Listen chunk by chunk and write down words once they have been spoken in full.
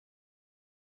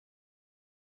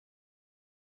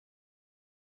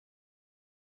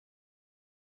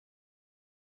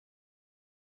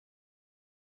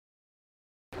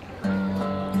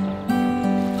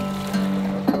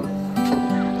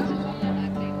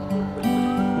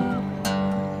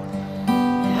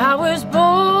I was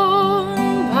born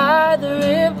by the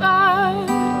river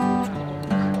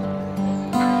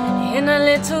in a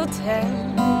little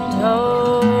tent,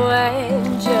 oh,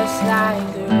 and just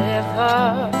like the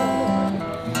river,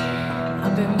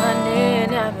 I've been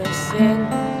running ever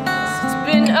since. It's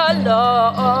been a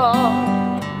long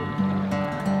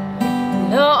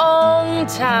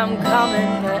time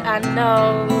coming, but I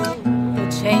know the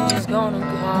change is gonna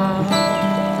come.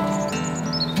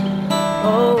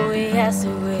 Oh yes it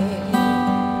will.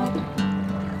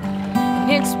 And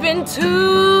it's been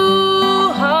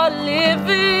too hard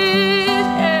living,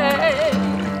 yeah,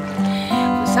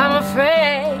 'cause I'm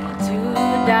afraid to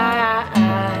die,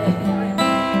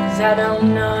 'cause I don't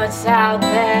know what's out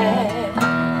there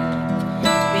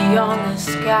beyond the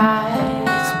sky.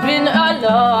 It's been a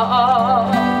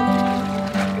long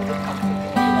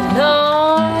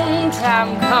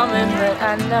time coming, but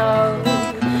I know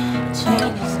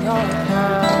change is gonna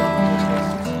come.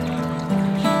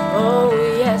 Oh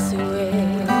yes it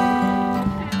will.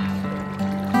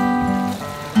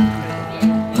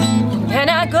 And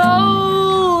I go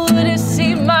to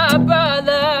see my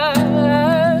brother,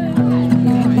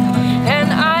 and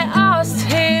I asked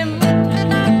him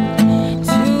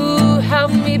to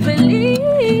help me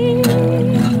believe,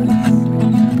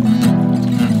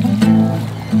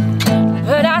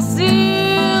 but I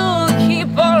still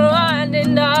keep on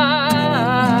winding up.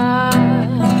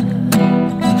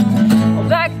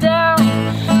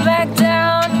 Back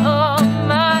down on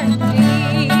my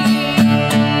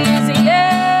knees.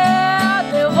 Yeah,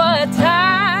 there were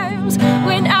times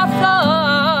when I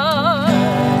thought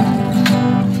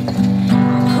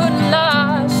I couldn't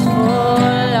last for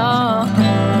long,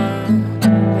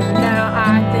 but now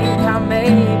I think I'm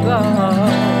able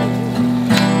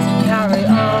to carry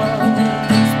on.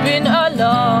 It's been a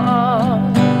long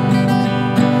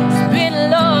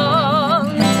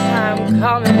time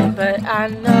coming, but I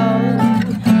know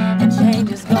change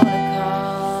is gonna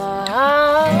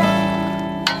come.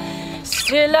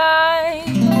 Still I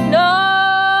know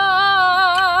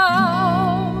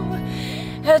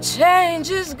a change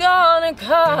is gonna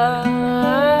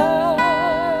come.